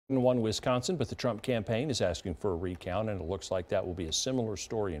Won Wisconsin, but the Trump campaign is asking for a recount, and it looks like that will be a similar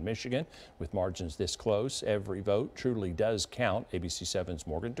story in Michigan. With margins this close, every vote truly does count. ABC 7's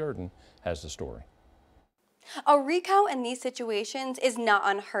Morgan Durden has the story. A recount in these situations is not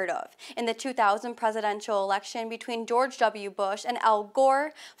unheard of. In the 2000 presidential election between George W. Bush and Al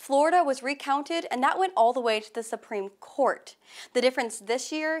Gore, Florida was recounted, and that went all the way to the Supreme Court. The difference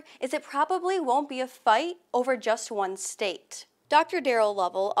this year is it probably won't be a fight over just one state. Dr. Darrell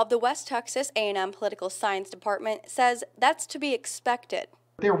Lovell of the West Texas A&M Political Science Department says that's to be expected.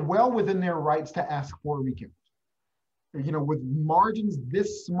 They're well within their rights to ask for a recount. You know, with margins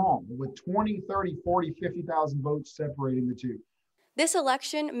this small, with 20, 30, 40, 50,000 votes separating the two. This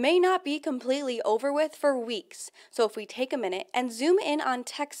election may not be completely over with for weeks, so if we take a minute and zoom in on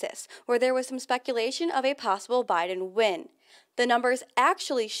Texas, where there was some speculation of a possible Biden win. The numbers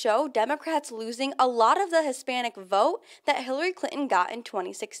actually show Democrats losing a lot of the Hispanic vote that Hillary Clinton got in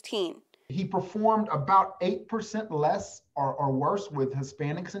 2016. He performed about 8% less or worse with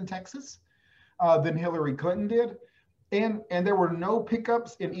Hispanics in Texas than Hillary Clinton did. And there were no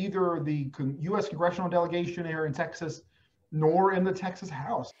pickups in either the U.S. congressional delegation here in Texas nor in the Texas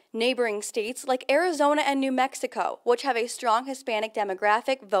House. Neighboring states like Arizona and New Mexico, which have a strong Hispanic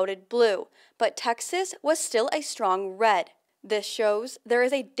demographic, voted blue, but Texas was still a strong red. This shows there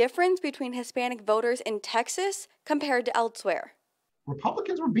is a difference between Hispanic voters in Texas compared to elsewhere.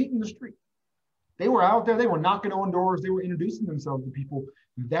 Republicans were beating the street. They were out there, they were knocking on doors, they were introducing themselves to people.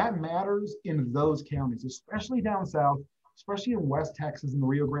 That matters in those counties, especially down south, especially in West Texas and the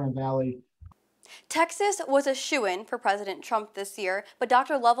Rio Grande Valley. Texas was a shoo-in for President Trump this year, but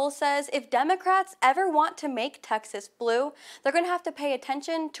Dr. Lovell says if Democrats ever want to make Texas blue, they're going to have to pay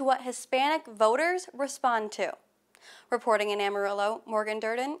attention to what Hispanic voters respond to. Reporting in Amarillo, Morgan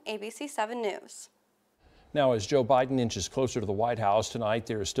Durden, ABC 7 News. Now, as Joe Biden inches closer to the White House tonight,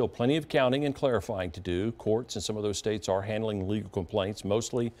 there is still plenty of counting and clarifying to do. Courts in some of those states are handling legal complaints,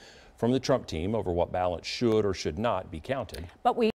 mostly from the Trump team, over what ballots should or should not be counted. But we